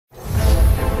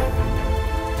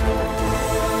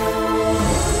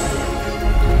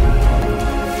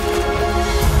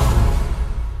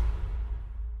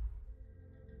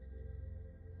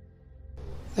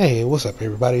Hey, what's up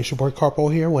everybody? It's your boy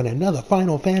Carpo here with another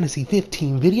Final Fantasy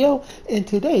 15 video, and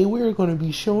today we're going to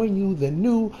be showing you the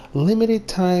new limited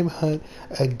time hunt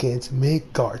against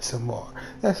Midgardsormr.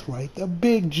 That's right, the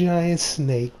big giant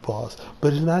snake boss.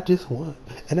 But it's not just one,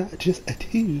 and not just a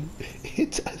two,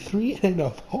 it's a three and a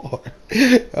four.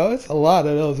 Oh, it's a lot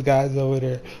of those guys over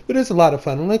there, but it's a lot of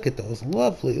fun. Look at those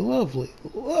lovely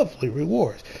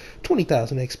rewards.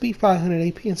 20,000 XP, 500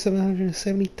 AP, and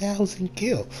 770,000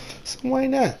 kills. So why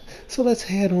not? So let's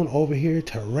head on over here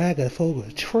to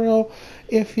Ragafoga Trail.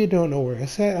 If you don't know where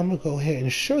it's at, I'm going to go ahead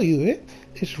and show you it.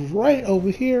 It's right over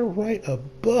here, right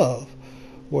above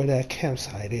where that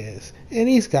campsite is. And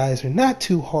these guys are not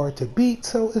too hard to beat,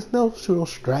 so it's no real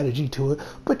strategy to it,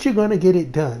 but you're going to get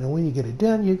it done. And when you get it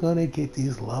done, you're going to get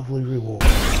these lovely rewards.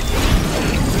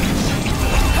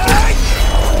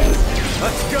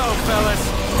 Let's go, fellas!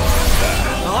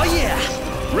 Oh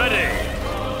yeah! Ready!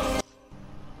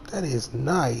 That is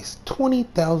nice.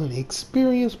 20,000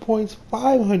 experience points,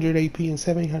 500 AP, and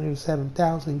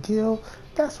 707,000 kills.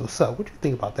 That's what's up. What do you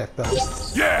think about that,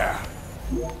 fellas? Yeah!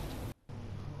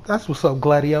 That's what's up,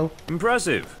 Gladio.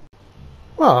 Impressive.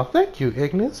 Well, thank you,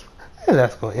 Ignis. And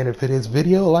that's going to end it for this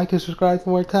video. Like and subscribe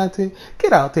for more content.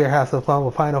 Get out there, have some fun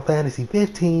with Final Fantasy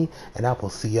 15, and I will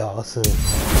see y'all soon.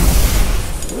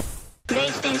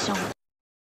 PlayStation